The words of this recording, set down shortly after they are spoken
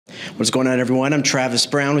What's going on, everyone? I'm Travis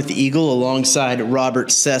Brown with the Eagle alongside Robert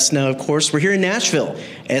Cessna. Of course, we're here in Nashville,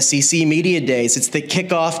 SEC Media Days. It's the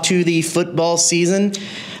kickoff to the football season.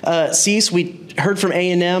 Cease, we heard from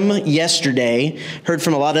A&M yesterday, heard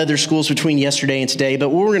from a lot of other schools between yesterday and today, but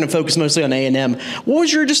we're going to focus mostly on A&M. What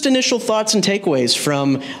was your just initial thoughts and takeaways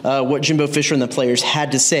from what Jimbo Fisher and the players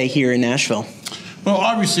had to say here in Nashville? Well,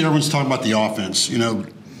 obviously everyone's talking about the offense. You know,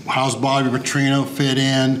 how's Bobby Petrino fit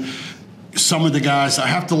in? Some of the guys, I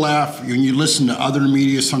have to laugh when you listen to other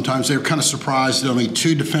media. Sometimes they're kind of surprised that only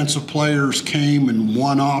two defensive players came and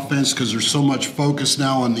one offense because there's so much focus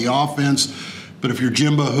now on the offense. But if you're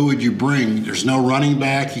Jimbo, who would you bring? There's no running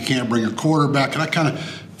back. You can't bring a quarterback. And I kind of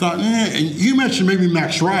thought, and you mentioned maybe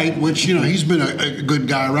Max Wright, which, you know, he's been a good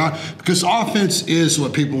guy around, because offense is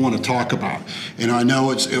what people want to talk about. And I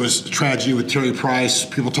know it was a tragedy with Terry Price,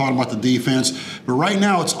 people talking about the defense. But right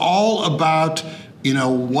now it's all about, you know,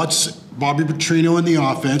 what's Bobby Petrino in the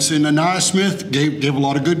offense. And Anaya Smith gave a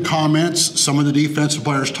lot of good comments. Some of the defensive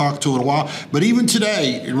players talked to it a while. But even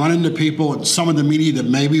today, you run into people and some of the media that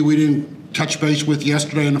maybe we didn't touch base with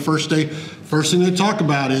yesterday on the first day. First thing they talk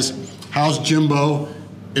about is, how's Jimbo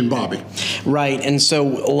and Bobby? Right, and so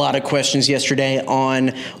a lot of questions yesterday on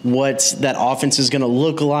what that offense is going to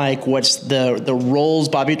look like, what's the roles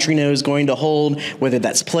Bobby Petrino is going to hold, whether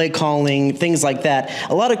that's play calling, things like that.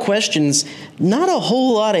 A lot of questions, not a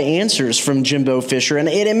whole lot of answers from Jimbo Fisher, and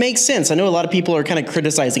it makes sense. I know a lot of people are kind of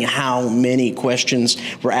criticizing how many questions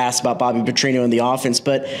were asked about Bobby Petrino and the offense,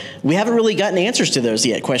 but we haven't really gotten answers to those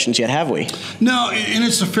questions yet, have we? No, and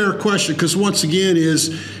it's a fair question, because once again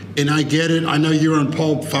and I get it. I know you're on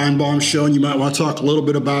Paul Feinbaum's show, and you might want to talk a little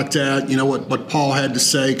bit about that, you know, what Paul had to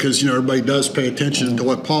say, because, you know, everybody does pay attention to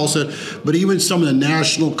what Paul said. But even some of the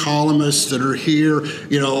national columnists that are here,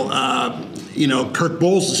 Kirk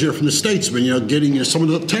Bowles is here from the Statesman, you know, getting some of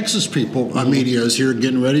the Texas people, media is here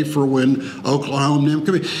getting ready for when Oklahoma and them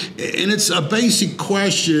come in. And it's a basic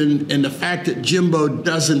question, and the fact that Jimbo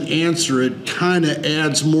doesn't answer it kind of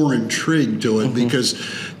adds more intrigue to it,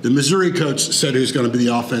 because the Missouri coach said he's going to be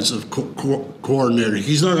the offensive coordinator.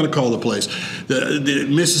 He's not going to call the plays. The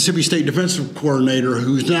Mississippi State defensive coordinator,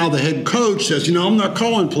 who's now the head coach, says, you know, I'm not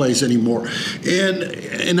calling plays anymore.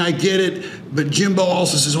 And I get it, but Jimbo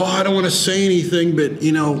also says, well, I don't want to say anything, but,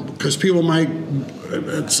 you know, because people might,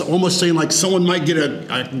 it's almost saying like someone might get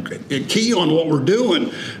a key on what we're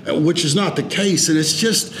doing, which is not the case. And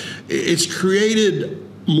it's created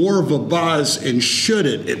more of a buzz, and should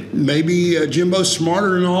it? Maybe Jimbo's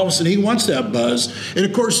smarter, and all of a sudden he wants that buzz. And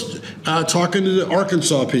of course, talking to the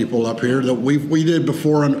Arkansas people up here that we did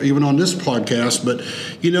before, even on this podcast. But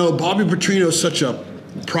you know, Bobby Petrino is such a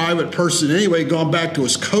private person anyway. Going back to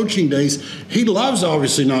his coaching days, he loves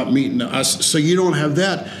obviously not meeting us, so you don't have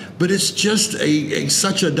that. But it's just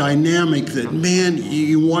such a dynamic that, man,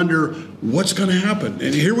 you wonder what's going to happen.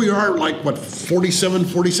 And here we are, like, 47,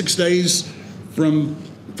 46 days from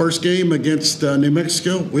first game against New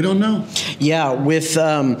Mexico. We don't know. Yeah, with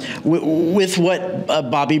what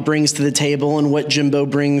Bobby brings to the table and what Jimbo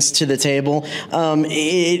brings to the table,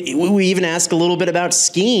 we even ask a little bit about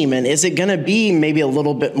scheme, and is it going to be maybe a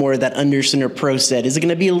little bit more of that under center pro set? Is it going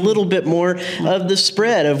to be a little bit more of the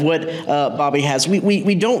spread of what Bobby has?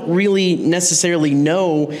 We don't really necessarily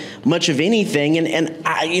know much of anything, and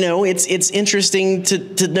it's interesting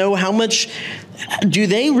to know how much do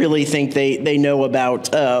they really think they know about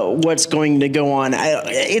what's going to go on.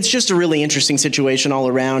 It's just a really interesting situation all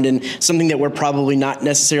around, and something that we're probably not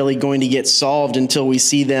necessarily going to get solved until we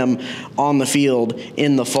see them on the field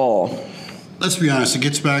in the fall. Let's be honest, it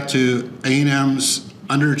gets back to A&M's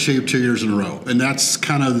underachieved 2 years in a row, and that's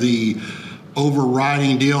kind of the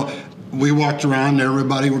overriding deal. We walked around,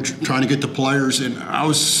 everybody were trying to get the players, and I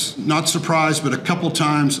was not surprised, but a couple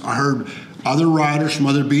times I heard other writers from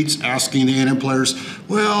other beats asking the A&M players,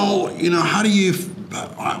 well, you know, why do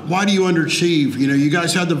you underachieve? You know, you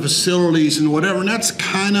guys have the facilities and whatever, and that's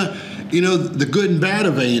kind of, you know, the good and bad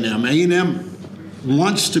of A&M. A&M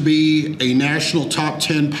wants to be a national top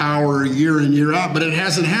 10 power year in, year out, but it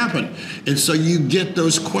hasn't happened. And so you get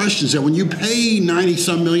those questions that when you pay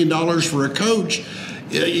 $90-some million for a coach,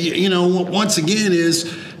 you know, once again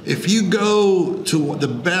if you go to the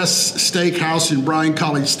best steakhouse in Bryan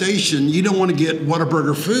College Station, you don't want to get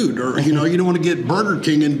Whataburger food, or, you know, you don't want to get Burger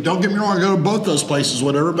King. And don't get me wrong, I go to both those places,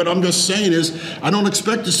 whatever. But I'm just saying I don't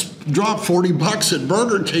expect to drop $40 at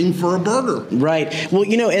Burger King for a burger. Right. Well,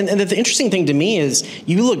 and the interesting thing to me is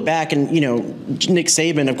you look back and, Nick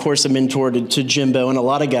Saban, of course, a mentor to Jimbo and a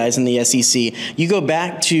lot of guys in the SEC. You go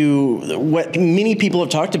back to what many people have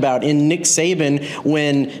talked about in Nick Saban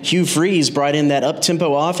when Hugh Freeze brought in that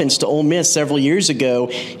up-tempo offense to Ole Miss several years ago.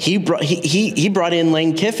 He brought in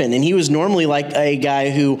Lane Kiffin, and he was normally like a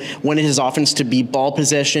guy who wanted his offense to be ball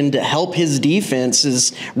possession to help his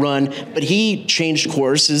defenses run, but he changed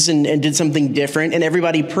courses and did something different, and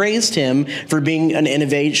everybody praised him for being an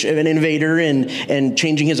innovator and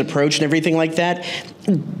changing his approach and everything like that.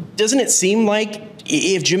 Doesn't it seem like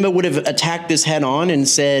if Jimbo would have attacked this head on and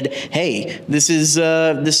said, hey, this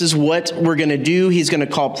is what we're going to do, he's going to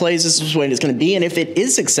call plays, this is what it's going to be, and if it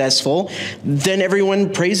is successful, then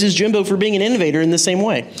everyone praises Jimbo for being an innovator in the same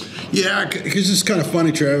way. Yeah, because it's kind of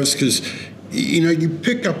funny, Travis, because you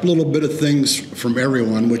pick up a little bit of things from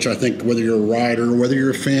everyone, which I think whether you're a writer or whether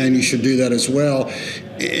you're a fan, you should do that as well.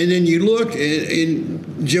 And then you look,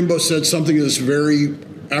 and Jimbo said something that's very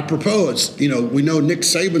apropos. It's, we know Nick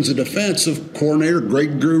Saban's a defensive coordinator,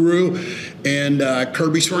 great guru, and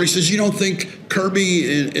Kirby Smart. He says, you don't think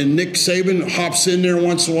Kirby and Nick Saban hops in there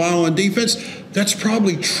once in a while on defense? That's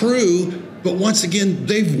probably true. But once again,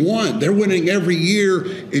 they've won. They're winning every year,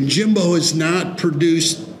 and Jimbo has not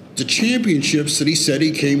produced the championships that he said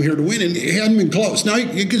he came here to win, and it hadn't been close. Now,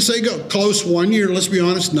 you can say go close one year. Let's be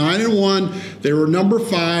honest, 9-1. They were number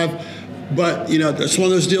 5. But, that's one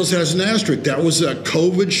of those deals that has an asterisk. That was a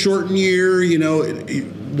COVID-shortened year. Did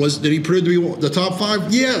he prove to be the top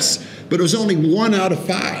 5? Yes, but it was only 1 out of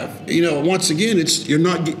 5. Once again,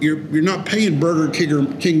 you're not paying Burger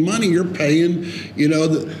King money. You're paying,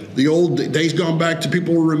 the old days gone back to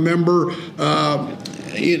people who remember.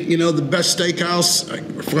 The best steakhouse, I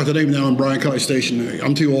forgot the name now on Bryan College Station.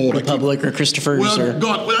 I'm too old. Republic or Christopher's. Well,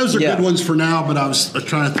 those are good ones for now, but I was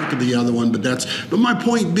trying to think of the other one. But my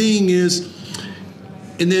point being is,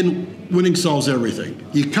 and then winning solves everything.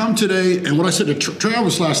 You come today, and what I said to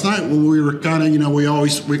Travis last night when we were kind of, we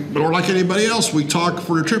or like anybody else, we talk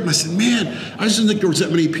for a trip, and I said, man, I just didn't think there was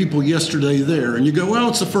that many people yesterday there. And you go, well,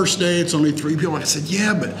 it's the first day, it's only 3 people. I said,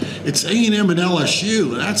 yeah, but it's A&M and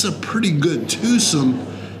LSU. That's a pretty good twosome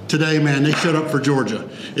today, man. They showed up for Georgia.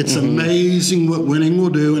 It's amazing what winning will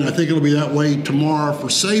do, and I think it'll be that way tomorrow for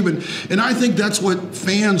Saban. And I think that's what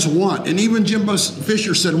fans want. And even Jimbo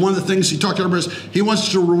Fisher said one of the things he talked to everybody is he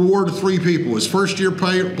wants to reward 3 people: his first-year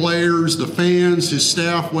players, the fans, his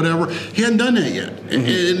staff, whatever. He hadn't done that yet,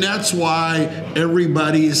 and that's why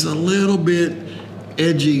everybody is a little bit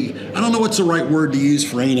edgy. I don't know what's the right word to use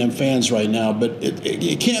for A&M fans right now, but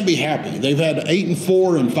it can't be happy. They've had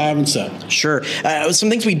 8-4 and 5-7. Sure. Some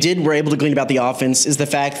things were able to glean about the offense is the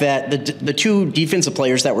fact that the 2 defensive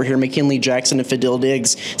players that were here, McKinley Jackson and Fadil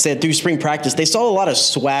Diggs, said through spring practice they saw a lot of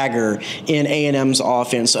swagger in A&M's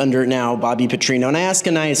offense under now Bobby Petrino. And I asked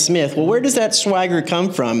Anaya Smith, well, where does that swagger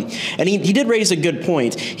come from? And he did raise a good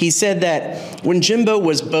point. He said that when Jimbo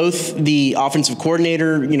was both the offensive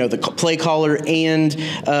coordinator, the play caller, and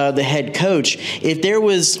the head coach, if there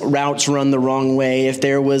was routes run the wrong way, if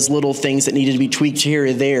there was little things that needed to be tweaked here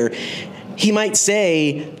or there, he might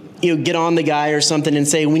say, get on the guy or something and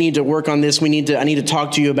say, we need to work on this. I need to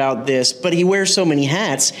talk to you about this. But he wears so many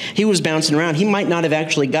hats. He was bouncing around. He might not have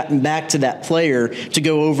actually gotten back to that player to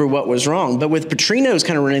go over what was wrong. But with Petrino's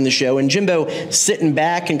kind of running the show and Jimbo sitting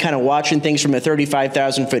back and kind of watching things from a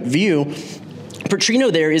 35,000-foot view,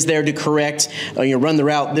 Petrino is there to correct, run the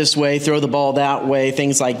route this way, throw the ball that way,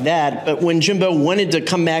 things like that. But when Jimbo wanted to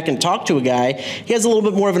come back and talk to a guy, he has a little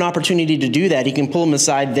bit more of an opportunity to do that. He can pull him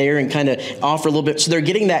aside there and kind of offer a little bit. So they're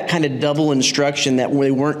getting that kind of double instruction that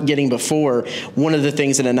they weren't getting before. One of the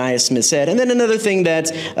things that Anaya Smith said. And then another thing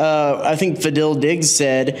that I think Fadil Diggs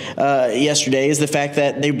said yesterday is the fact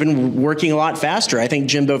that they've been working a lot faster. I think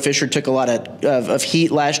Jimbo Fisher took a lot of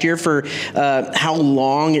heat last year for how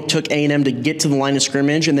long it took A&M to get to the line of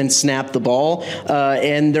scrimmage and then snap the ball.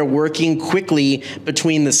 And they're working quickly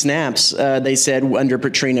between the snaps, they said, under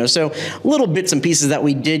Petrino. So little bits and pieces that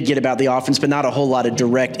we did get about the offense, but not a whole lot of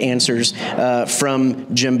direct answers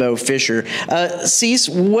from Jimbo Fisher. Cease,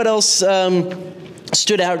 what else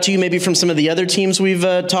stood out to you maybe from some of the other teams we've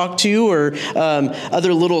talked to, or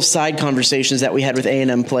other little side conversations that we had with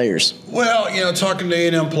A&M players? Well, talking to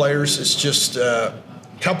A&M players, it's just a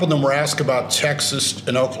couple of them were asked about Texas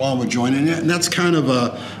and Oklahoma joining it, and that's kind of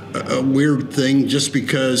a weird thing just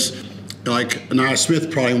because, like, Anaya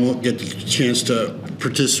Smith probably won't get the chance to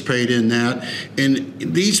participate in that. And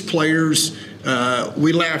these players,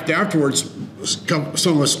 we laughed afterwards, some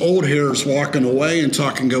of us old hairs walking away and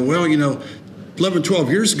talking, 11,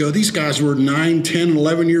 12 years ago, these guys were 9, 10,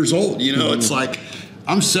 11 years old. It's like,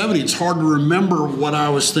 I'm 70. It's hard to remember what I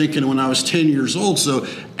was thinking when I was 10 years old. So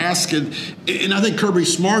asking, and I think Kirby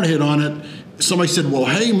Smart hit on it. Somebody said, well,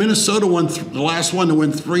 hey, Minnesota won the last one to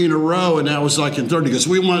win 3 in a row, and that was like in 30. Because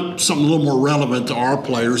we want something a little more relevant to our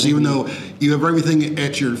players, even though you have everything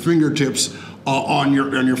at your fingertips on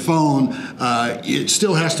your phone, it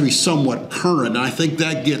still has to be somewhat current. And I think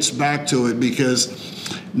that gets back to it, because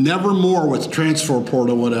never more with transfer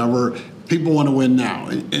portal, whatever, people want to win now.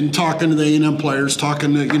 And talking to the A&M players,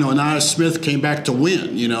 talking to, Anaya Smith came back to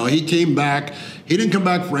win. He came back. He didn't come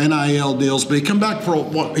back for NIL deals, but he come back for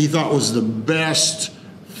what he thought was the best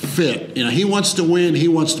fit. He wants to win. He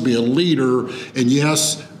wants to be a leader. And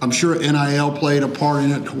yes, I'm sure NIL played a part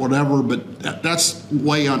in it, whatever, but that's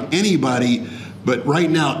way on anybody. But right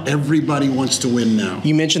now, everybody wants to win now.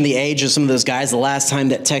 You mentioned the age of some of those guys the last time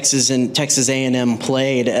that Texas and Texas A&M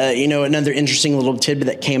played. Another interesting little tidbit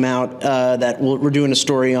that came out that we're doing a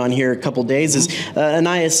story on here a couple days is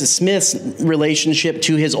Anaya Smith's relationship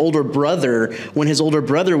to his older brother when his older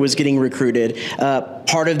brother was getting recruited.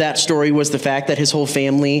 Part of that story was the fact that his whole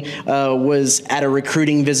family was at a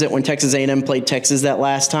recruiting visit when Texas A&M played Texas that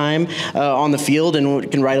last time on the field, and we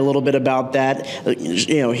can write a little bit about that.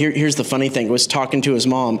 Here's the funny thing. It was talking to his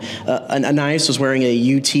mom. Anais was wearing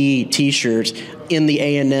a UT T-shirt in the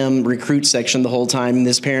A&M recruit section the whole time, and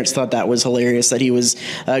his parents thought that was hilarious that he was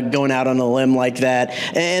going out on a limb like that.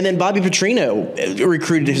 And then Bobby Petrino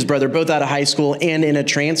recruited his brother both out of high school and in a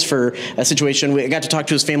transfer situation. We got to talk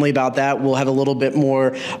to his family about that. We'll have a little bit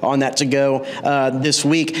more on that to go this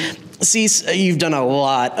week. Cease, you've done a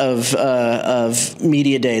lot of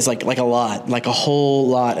media days, like a lot, like a whole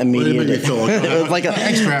lot of media days. like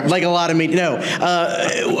a lot of media. No,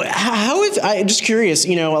 I'm just curious.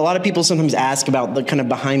 A lot of people sometimes ask about the kind of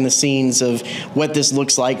behind the scenes of what this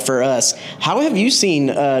looks like for us. How have you seen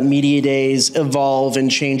media days evolve and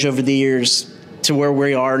change over the years to where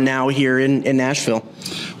we are now here in Nashville?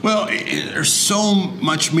 Well, there's so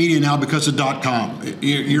much media now because of .com.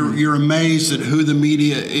 You're amazed at who the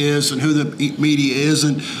media is and who the media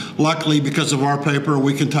isn't. Luckily, because of our paper,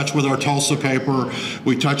 we can touch with our Tulsa paper,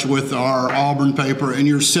 we touch with our Auburn paper, and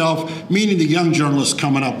yourself, meeting the young journalists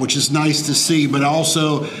coming up, which is nice to see. But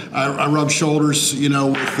also, I rub shoulders,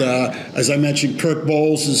 with, as I mentioned, Kirk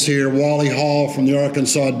Bowles is here, Wally Hall from the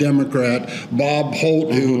Arkansas Democrat, Bob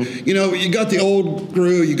Holt, who, you got the old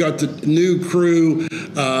crew, you got the new crew.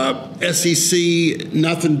 SEC,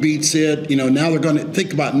 nothing beats it. Now they're going to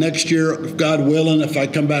think about next year, if God willing, if I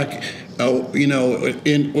come back, we'll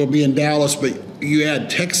be in Dallas. But you add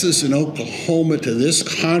Texas and Oklahoma to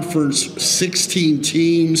this conference, 16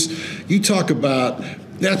 teams. You talk about,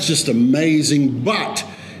 that's just amazing. But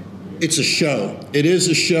it's a show. It is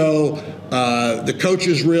a show. The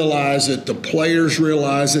coaches realize it. The players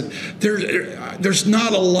realize it. There's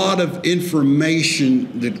not a lot of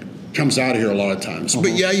information that comes out of here a lot of times.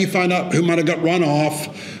 But yeah, you find out who might have got run off.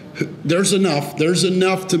 There's enough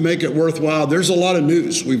to make it worthwhile. There's a lot of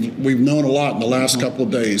news. We've known a lot in the last couple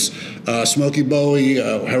of days. Smokey Bowie,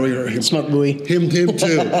 Smoke Bowie. Him too.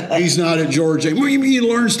 He's not at Georgia. Well, you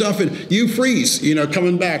learn stuff, and you freeze.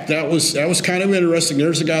 Coming back. That was kind of interesting.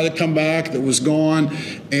 There's a guy that come back that was gone,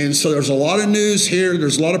 and so there's a lot of news here.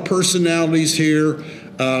 There's a lot of personalities here.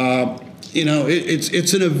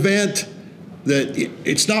 It's an event that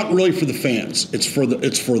it's not really for the fans. It's for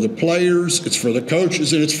the players, it's for the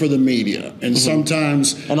coaches, and it's for the media. And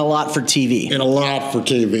sometimes... And a lot for TV. And a lot for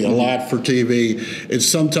TV, a lot for TV. And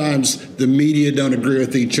sometimes the media don't agree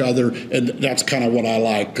with each other, and that's kind of what I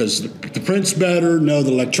like, because the print's better, know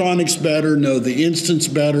the electronics better, know the instance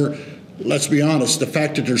better. Let's be honest, the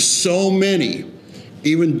fact that there's so many,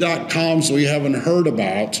 even .coms we haven't heard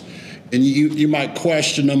about, and you might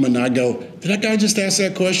question them, and I go, did that guy just ask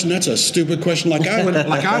that question? That's a stupid question, like I would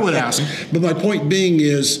ask. But my point being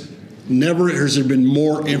is, never has there been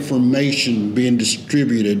more information being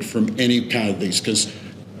distributed from any kind of these, because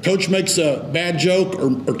coach makes a bad joke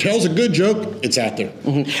or tells a good joke, it's out there.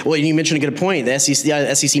 Well, you mentioned a good point. The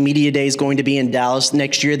SEC Media Day is going to be in Dallas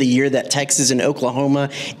next year, the year that Texas and Oklahoma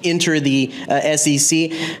enter the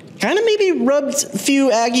SEC. Kind of maybe rubbed a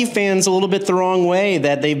few Aggie fans a little bit the wrong way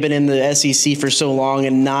that they've been in the SEC for so long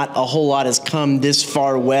and not a whole lot has come this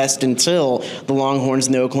far west until the Longhorns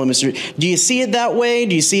and the Oklahoma City. Do you see it that way?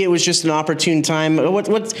 Do you see it was just an opportune time?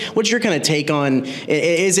 What's your kind of take on,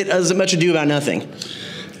 is it much ado about nothing?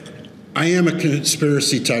 I am a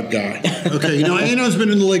conspiracy type guy. Okay, A&M's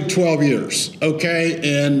been in the league 12 years.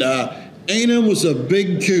 Okay, and A&M was a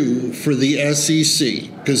big coup for the SEC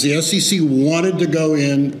because the SEC wanted to go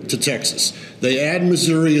in to Texas. They add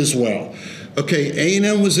Missouri as well. Okay,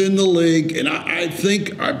 A&M was in the league, and I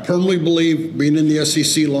firmly believe, being in the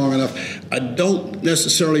SEC long enough, I don't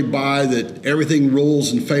necessarily buy that everything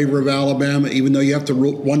rules in favor of Alabama, even though you have to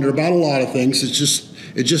wonder about a lot of things. It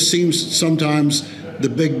just seems sometimes the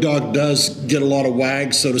big dog does get a lot of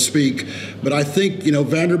wags, so to speak. But I think,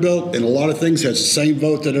 Vanderbilt in a lot of things has the same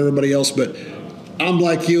vote that everybody else, but I'm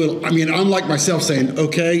like you. I mean, I'm like myself saying,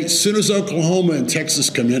 okay, as soon as Oklahoma and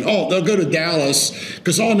Texas come in, they'll go to Dallas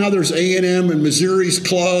because, now there's A&M and Missouri's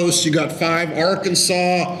close. You got 5,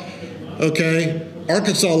 Arkansas. Okay,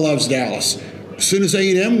 Arkansas loves Dallas. As soon as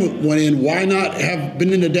A&M went in, why not have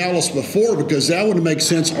been into Dallas before? Because that would make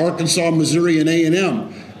sense, Arkansas, Missouri, and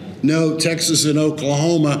A&M. No, Texas and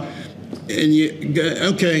Oklahoma. And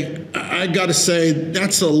I got to say,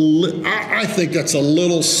 I think that's a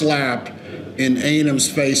little slap in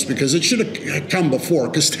A&M's face, because it should have come before.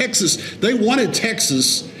 Because Texas, they wanted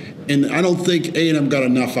Texas, and I don't think A&M got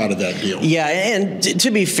enough out of that deal. Yeah, and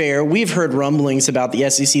to be fair, we've heard rumblings about the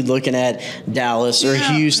SEC looking at Dallas or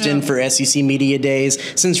Houston for SEC media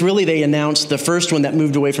days, since really they announced the first one that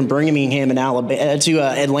moved away from Birmingham and Alabama to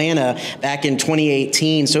Atlanta back in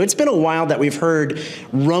 2018. So it's been a while that we've heard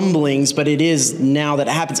rumblings, but it is now that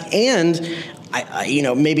it happens. And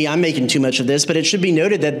maybe I'm making too much of this, but it should be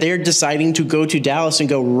noted that they're deciding to go to Dallas and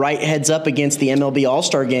go right heads up against the MLB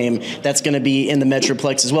All-Star game that's going to be in the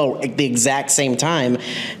Metroplex as well at the exact same time.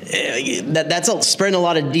 That's spreading a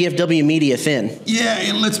lot of DFW media thin. Yeah,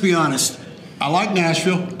 and let's be honest. I like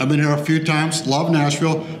Nashville. I've been here a few times. Love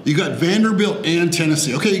Nashville. You got Vanderbilt and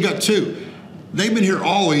Tennessee. Okay, you got 2. They've been here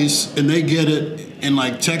always, and they get it. In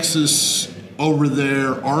like Texas over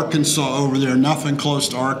there, Arkansas over there, nothing close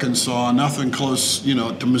to Arkansas, nothing close,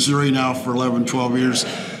 to Missouri now for 11, 12 years.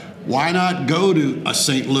 Why not go to a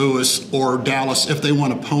St. Louis or Dallas if they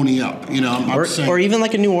want to pony up? Or even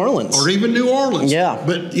like a New Orleans. Or even New Orleans. Yeah.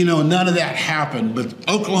 But, none of that happened. But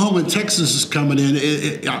Oklahoma and Texas is coming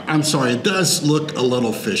in. I'm sorry, it does look a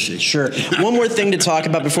little fishy. Sure. One more thing to talk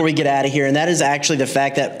about before we get out of here, and that is actually the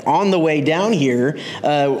fact that on the way down here,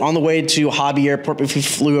 on the way to Hobby Airport, before we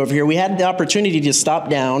flew over here, we had the opportunity to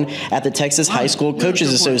stop down at the Texas High School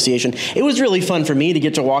Coaches Association. It was really fun for me to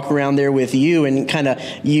get to walk around there with you and kind of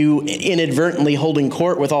you inadvertently holding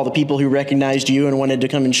court with all the people who recognized you and wanted to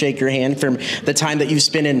come and shake your hand from the time that you've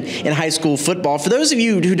spent in high school football. For those of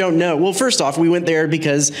you who don't know, well, first off, we went there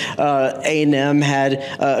because A&M had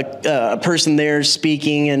a person there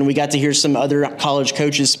speaking, and we got to hear some other college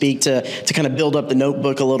coaches speak to kind of build up the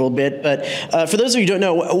notebook a little bit. But for those of you who don't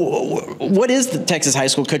know, what is the Texas High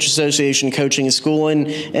School Coaches Association coaching school,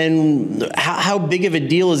 and how big of a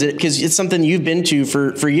deal is it? Because it's something you've been to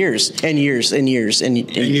for years and years and years and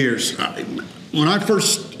years. When I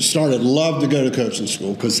first started, loved to go to coaching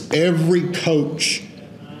school because every coach,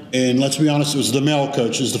 and let's be honest, it was the male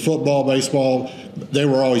coaches, the football, baseball, they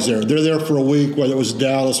were always there. They're there for a week, whether it was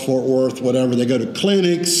Dallas, Fort Worth, whatever. They go to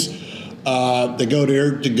clinics. They go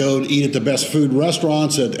there to go eat at the best food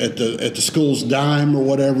restaurants at the school's dime or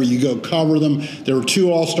whatever. You go cover them. There were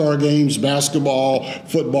 2 all-star games, basketball,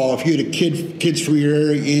 football. If you had kids from your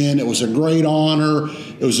area in, it was a great honor.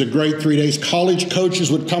 It was a great 3 days. College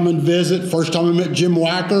coaches would come and visit. First time I met Jim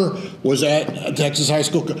Wacker was at Texas High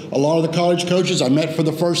School. A lot of the college coaches I met for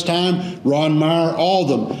the first time, Ron Meyer, all of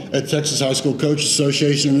them at Texas High School Coaches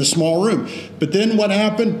Association in a small room. But then what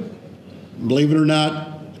happened? Believe it or not,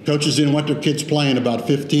 coaches didn't want their kids playing about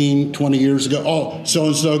 15, 20 years ago. Oh,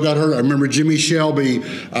 so-and-so got hurt. I remember Jimmy Shelby,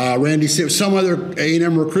 Randy Sims, some other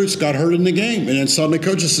A&M recruits got hurt in the game. And then suddenly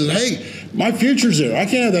coaches said, hey, my future's there. I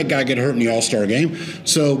can't have that guy get hurt in the All-Star game.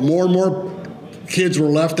 So more and more kids were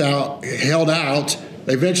left out, held out.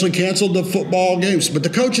 They eventually canceled the football games, but the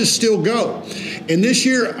coaches still go. And this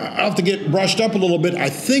year, I'll have to get brushed up a little bit. I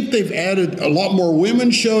think they've added a lot more women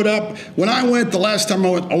showed up. When I went, the last time I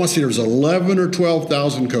went, I want to say there was 11 or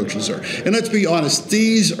 12,000 coaches there. And let's be honest,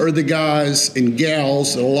 these are the guys and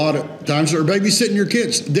gals that a lot of times are babysitting your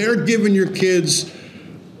kids. They're giving your kids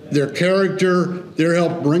their character, they're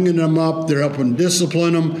helping bringing them up, they're helping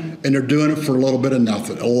discipline them, and they're doing it for a little bit of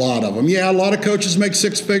nothing, a lot of them. Yeah, a lot of coaches make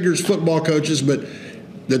 6 figures, football coaches, but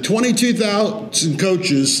the 22,000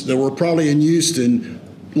 coaches that were probably in Houston,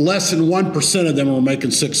 less than 1% of them were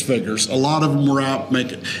making 6 figures. A lot of them were out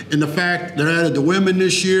making. And the fact they added the women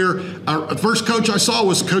this year, the first coach I saw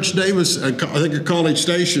was Coach Davis, I think at College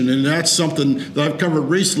Station, and that's something that I've covered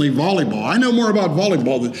recently, volleyball. I know more about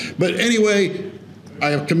volleyball, but anyway,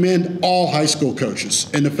 I commend all high school coaches.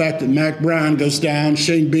 And the fact that Mac Brown goes down,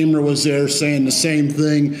 Shane Beamer was there saying the same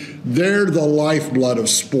thing. They're the lifeblood of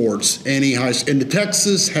sports. And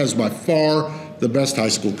Texas has by far the best high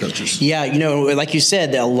school coaches. Yeah, like you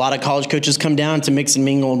said, a lot of college coaches come down to mix and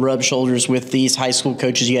mingle and rub shoulders with these high school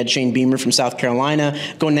coaches. You had Shane Beamer from South Carolina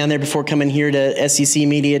going down there before coming here to SEC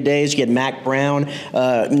Media Days. You had Mac Brown,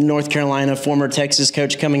 North Carolina, former Texas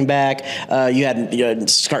coach coming back. You had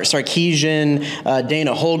Sarkisian,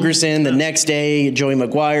 Dana Holgerson. The next day, Joey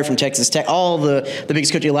McGuire from Texas Tech. All the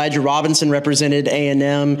biggest coach. Elijah Robinson represented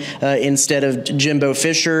A&M instead of Jimbo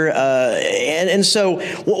Fisher. And so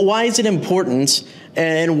why is it important,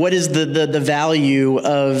 and what is the value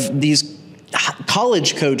of these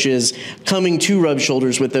college coaches coming to rub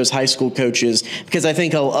shoulders with those high school coaches? Because I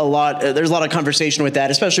think there's a lot of conversation with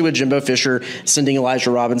that, especially with Jimbo Fisher sending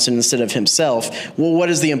Elijah Robinson instead of himself. Well, what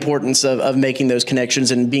is the importance of making those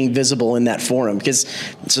connections and being visible in that forum? Because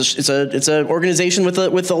it's an organization with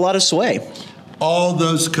a lot of sway. All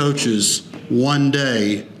those coaches one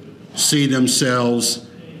day see themselves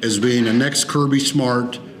as being the next Kirby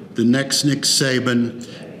Smart, the next Nick Saban,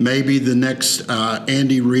 maybe the next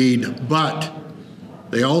Andy Reid, but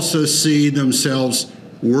they also see themselves,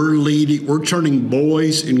 we're turning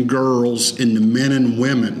boys and girls into men and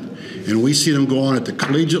women. And we see them go on at the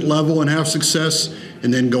collegiate level and have success,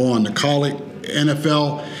 and then go on to college,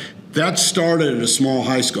 NFL. That started at a small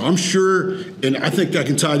high school. I'm sure, and I think I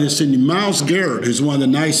can tie this in, Myles Garrett, who's one of the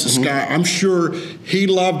nicest guys, I'm sure he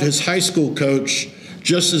loved his high school coach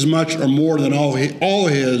just as much or more than all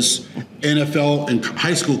his NFL and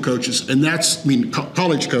high school coaches, and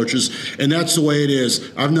college coaches, and that's the way it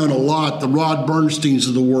is. I've known a lot, the Rod Bernsteins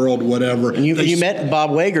of the world, whatever. And you met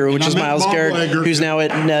Bob Wager, which is Myles Garrett, who's now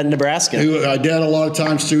at Nebraska. Who I did a lot of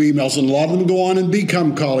times through emails, and a lot of them go on and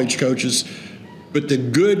become college coaches. But the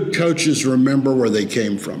good coaches remember where they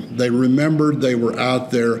came from. They remembered they were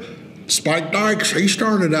out there. Spike Dykes, he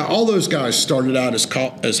started out, all those guys started out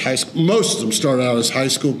as high school, most of them started out as high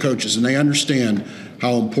school coaches, and they understand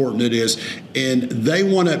how important it is. And they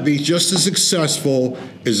want to be just as successful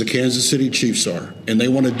as the Kansas City Chiefs are. And they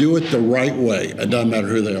want to do it the right way. It doesn't matter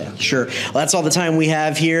who they are. Sure. Well, that's all the time we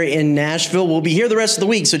have here in Nashville. We'll be here the rest of the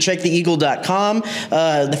week, so check theeagle.com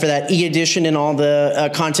for that e-edition and all the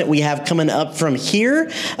content we have coming up from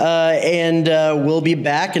here. And we'll be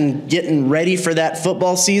back and getting ready for that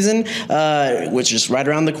football season, which is right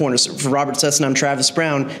around the corner. So for Robert Sesson, I'm Travis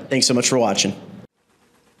Brown. Thanks so much for watching.